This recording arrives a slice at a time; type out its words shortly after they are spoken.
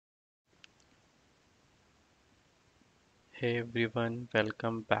Hey everyone,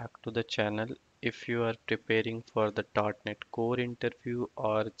 welcome back to the channel. If you are preparing for the .NET Core interview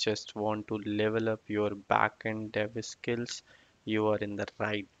or just want to level up your backend dev skills, you are in the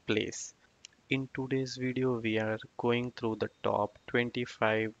right place. In today's video, we are going through the top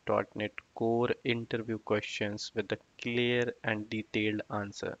 25 .NET Core interview questions with a clear and detailed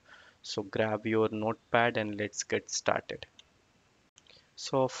answer. So grab your notepad and let's get started.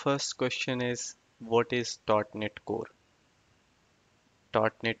 So first question is, what is .NET Core?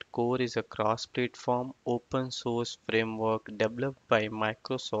 .NET Core is a cross-platform open source framework developed by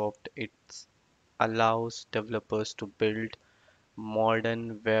Microsoft. It allows developers to build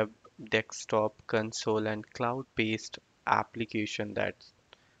modern web, desktop, console, and cloud-based application that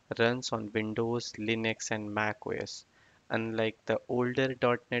runs on Windows, Linux, and Mac OS. Unlike the older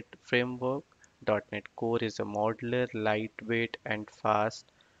 .NET framework, .NET Core is a modular, lightweight, and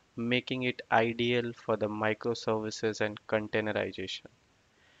fast, making it ideal for the microservices and containerization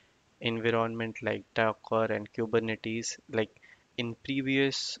environment like Docker and Kubernetes. Like in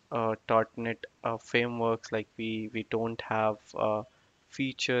previous .NET frameworks, like we don't have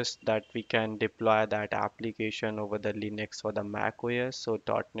features that we can deploy that application over the Linux or the Mac OS. So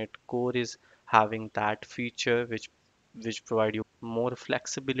 .NET Core is having that feature which provide you more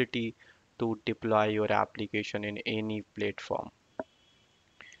flexibility to deploy your application in any platform.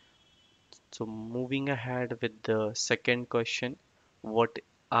 So moving ahead with the second question, what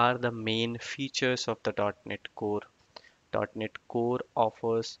are the main features of the .NET Core? .NET Core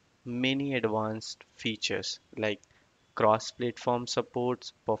offers many advanced features like cross-platform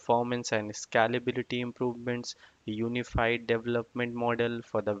supports, performance and scalability improvements, unified development model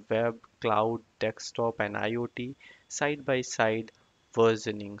for the web, cloud, desktop and IoT, side-by-side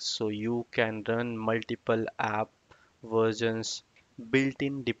versioning so you can run multiple app versions,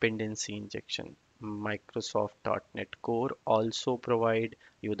 built-in dependency injection. Microsoft.NET Core also provide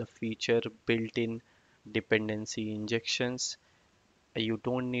you the feature built-in dependency injections. You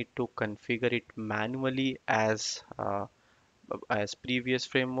don't need to configure it manually as previous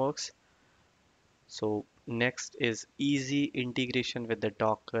frameworks. So next is easy integration with the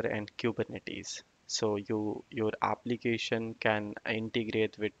Docker and Kubernetes. So your application can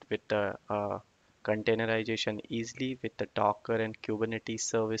integrate with the containerization easily with the Docker and Kubernetes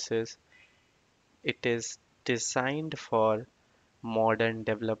services. It is designed for modern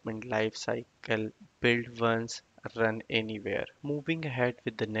development lifecycle, build once, run anywhere. Moving ahead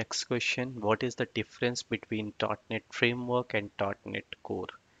with the next question, what is the difference between .NET Framework and .NET Core?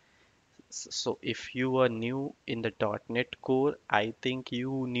 So if you are new in the .NET Core, I think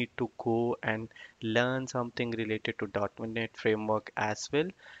you need to go and learn something related to .NET Framework as well.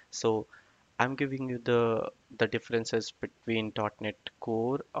 So I'm giving you the differences between .NET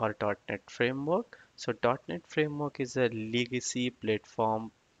Core or .NET Framework. So .NET Framework is a legacy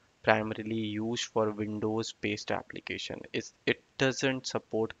platform primarily used for Windows-based application. It doesn't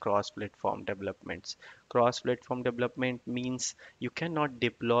support cross-platform developments. Cross-platform development means you cannot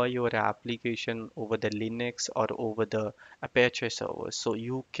deploy your application over the Linux or over the Apache servers. So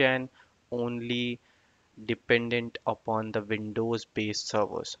you can only dependent upon the Windows-based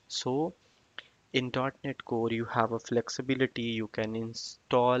servers. So in .NET Core, you have a flexibility. You can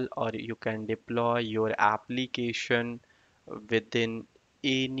install or you can deploy your application within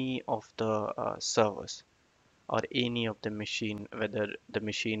any of the servers or any of the machine, whether the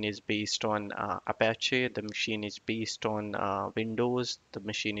machine is based on Apache, the machine is based on Windows, the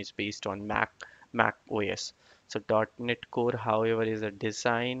machine is based on Mac OS. So .NET Core, however, is a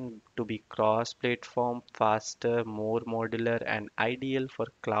design to be cross-platform, faster, more modular, and ideal for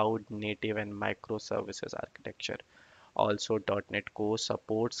cloud native and microservices architecture. Also, .NET Core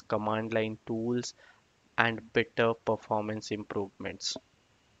supports command line tools and better performance improvements.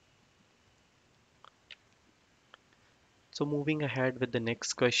 So moving ahead with the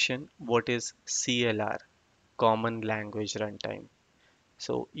next question, what is CLR, Common Language Runtime?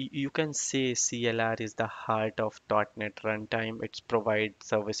 So you can say CLR is the heart of .NET Runtime. It provides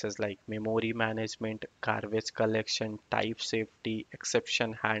services like memory management, garbage collection, type safety,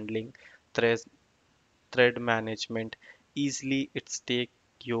 exception handling, thread, thread management. Easily, it's take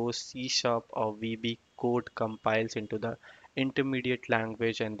your C Sharp or VB code compiles into the intermediate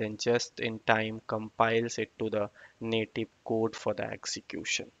language and then just in time compiles it to the native code for the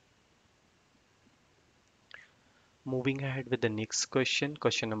execution. Moving ahead with the next question,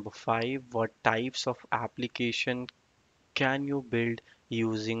 question number 5. What types of application can you build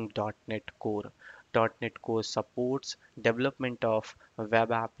using .NET Core? .NET Core supports development of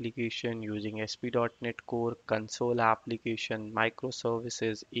web application using ASP.NET Core, console application,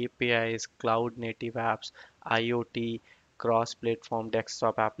 microservices, APIs, cloud native apps, IoT, cross-platform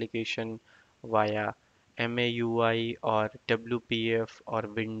desktop application via MAUI or WPF or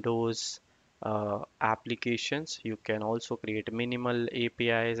Windows applications. You can also create minimal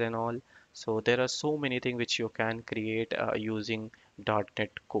APIs and all. So there are so many things which you can create using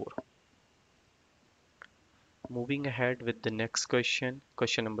 .NET Core. Moving ahead with the next question,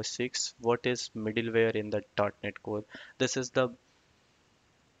 question number 6. What is middleware in the .NET Core? This is the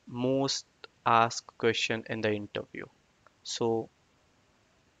most asked question in the interview. So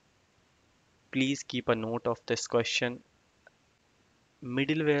please keep a note of this question.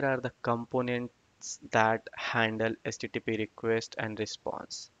 Middleware are the components that handle HTTP request and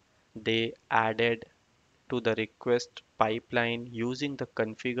response. They added to the request pipeline using the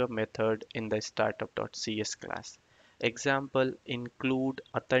configure method in the startup.cs class. Example include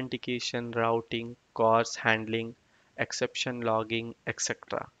authentication, routing, CORS handling, exception logging,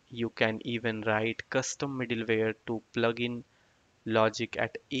 etc. You can even write custom middleware to plug in logic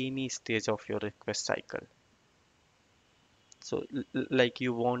at any stage of your request cycle. So, like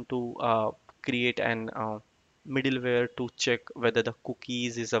you want to create an middleware to check whether the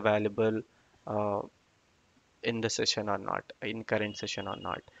cookies is available uh, in the session or not, in current session or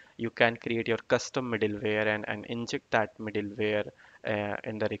not. You can create your custom middleware and inject that middleware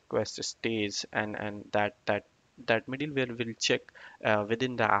in the request stage, and that middleware will check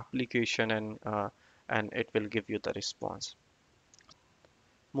within the application and it will give you the response.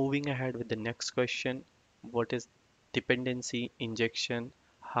 Moving ahead with the next question, what is dependency injection?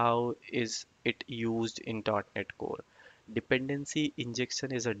 How is it used in .NET Core? Dependency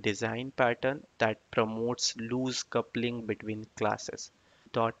injection is a design pattern that promotes loose coupling between classes.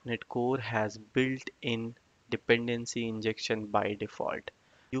 .NET Core has built-in dependency injection by default.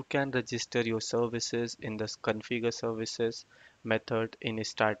 You can register your services in the configure services method in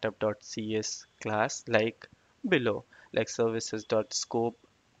startup.cs class like below, like services.scope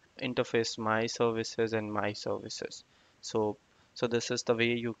interface my services and my services. So so this is the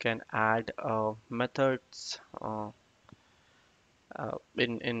way you can add methods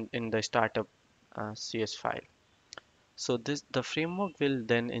in the startup CS file. So this the framework will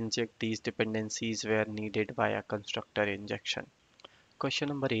then inject these dependencies where needed via constructor injection. Question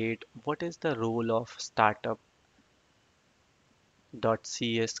number 8. What is the role of startup.cs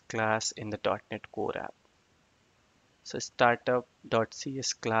class in the .NET Core app? So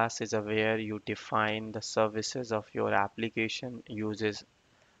startup.cs class is a where you define the services of your application uses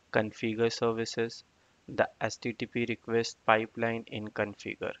configure services, the HTTP request pipeline in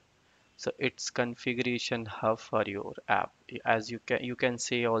configure. So it's configuration hub for your app. As you can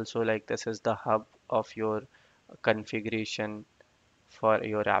say also like this is the hub of your configuration for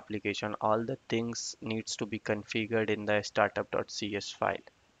your application. All the things needs to be configured in the startup.cs file.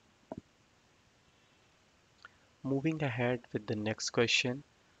 Moving ahead with the next question.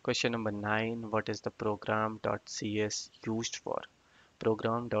 Question number 9. What is the program.cs used for?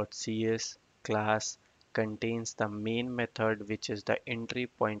 Program.cs class contains the main method which is the entry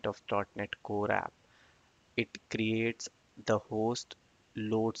point of .NET Core app. It creates the host,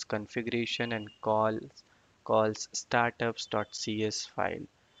 loads configuration and calls startups.cs file.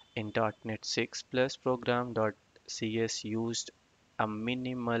 In .NET 6 Plus program.cs used a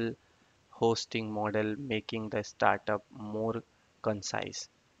minimal hosting model making the startup more concise.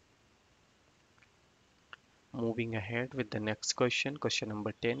 Moving ahead with the next question, question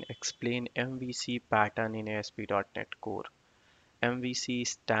number 10. Explain MVC pattern in ASP.NET Core. MVC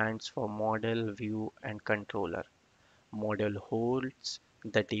stands for Model, View, and Controller. Model holds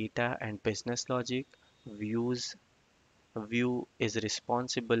the data and business logic. View is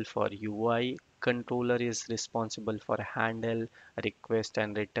responsible for UI. Controller is responsible for handle, request,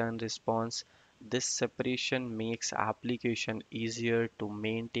 and return response. This separation makes application easier to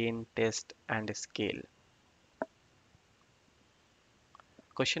maintain, test, and scale.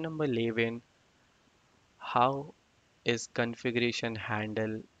 Question number 11. How is configuration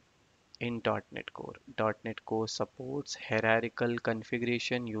handled in .NET Core? .NET Core supports hierarchical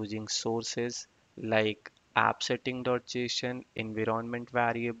configuration using sources like appsetting.json, environment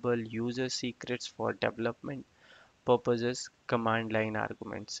variable, user secrets for development purposes, command line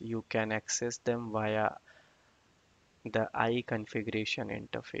arguments. You can access them via the I configuration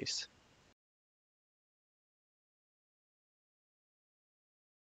interface.